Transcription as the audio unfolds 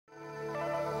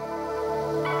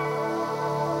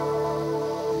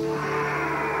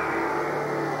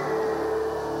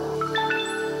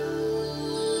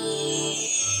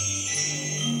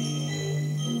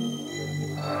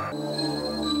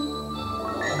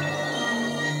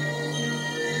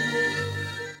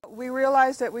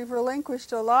realize that we've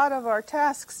relinquished a lot of our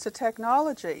tasks to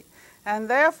technology. And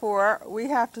therefore, we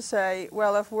have to say,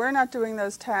 well, if we're not doing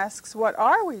those tasks, what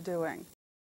are we doing?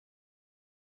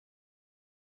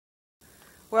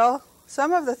 Well,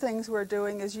 some of the things we're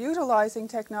doing is utilizing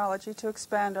technology to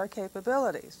expand our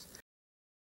capabilities.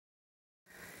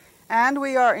 And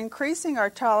we are increasing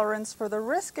our tolerance for the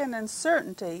risk and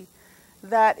uncertainty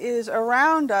that is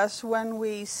around us when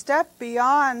we step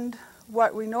beyond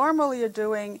what we normally are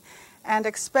doing and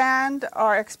expand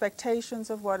our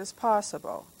expectations of what is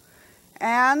possible.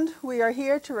 And we are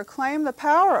here to reclaim the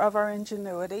power of our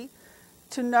ingenuity,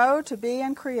 to know, to be,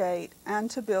 and create,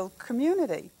 and to build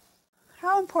community.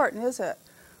 How important is it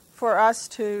for us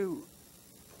to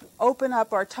open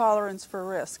up our tolerance for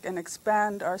risk and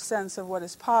expand our sense of what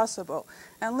is possible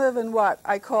and live in what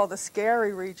I call the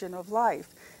scary region of life?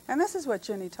 And this is what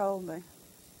Ginny told me.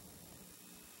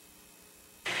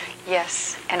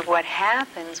 Yes, and what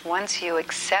happens once you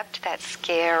accept that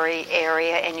scary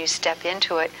area and you step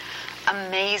into it,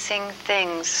 amazing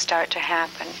things start to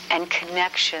happen, and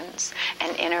connections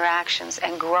and interactions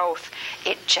and growth.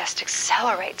 It just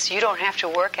accelerates. You don't have to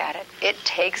work at it. It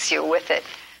takes you with it.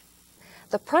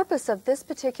 The purpose of this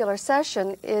particular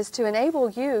session is to enable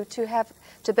you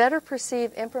to better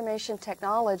perceive information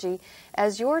technology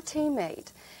as your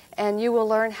teammate. And you will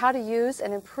learn how to use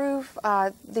and improve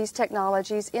these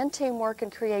technologies in teamwork and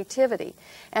creativity,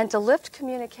 and to lift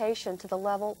communication to the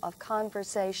level of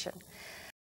conversation.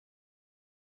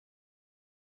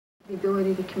 The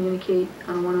ability to communicate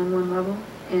on a one-on-one level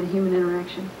and human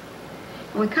interaction.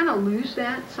 And we kind of lose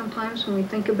that sometimes when we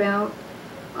think about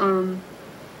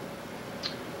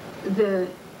the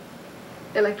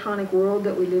electronic world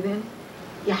that we live in.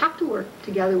 You have to work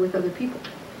together with other people.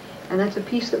 And that's a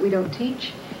piece that we don't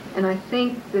teach. And I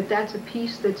think that that's a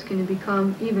piece that's going to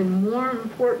become even more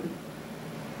important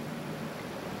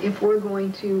if we're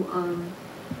going to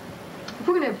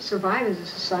survive as a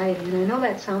society. And I know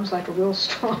that sounds like a real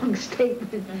strong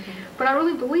statement, but I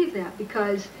really believe that,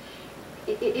 because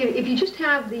if you just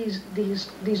have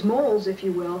these moles, if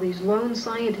you will, these lone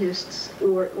scientists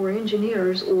or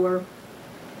engineers or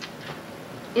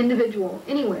individual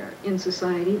anywhere in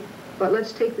society, but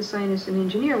let's take the scientist and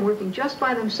engineer working just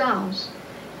by themselves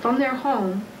from their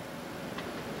home,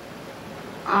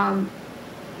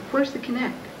 where's the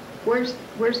connect? Where's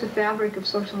the fabric of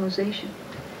socialization?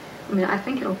 I mean, I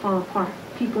think it'll fall apart.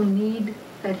 People need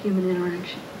that human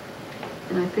interaction.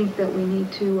 And I think that we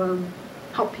need to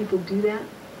help people do that.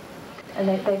 And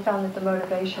they found that the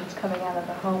motivations coming out of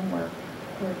the home were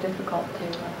difficult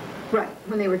to... Right,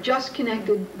 when they were just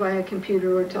connected via a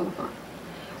computer or a telephone.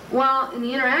 While in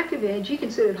the interactive age, you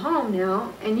can sit at home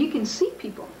now and you can see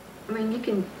people. I mean, you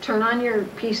can turn on your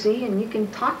PC and you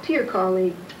can talk to your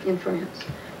colleague in France,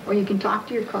 or you can talk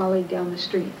to your colleague down the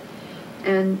street.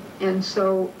 And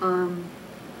so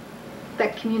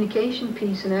that communication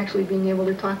piece and actually being able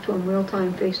to talk to them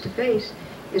real-time, face-to-face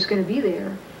is going to be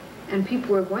there. And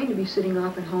people are going to be sitting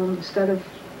off at home instead of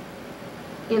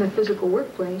in a physical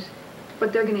workplace,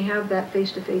 but they're going to have that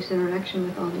face-to-face interaction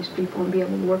with all these people and be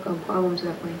able to work on problems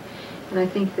that way. And I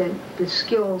think that the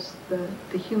skills,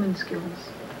 the human skills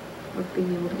of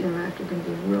being able to interact are going to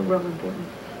be real important.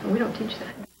 And we don't teach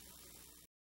that.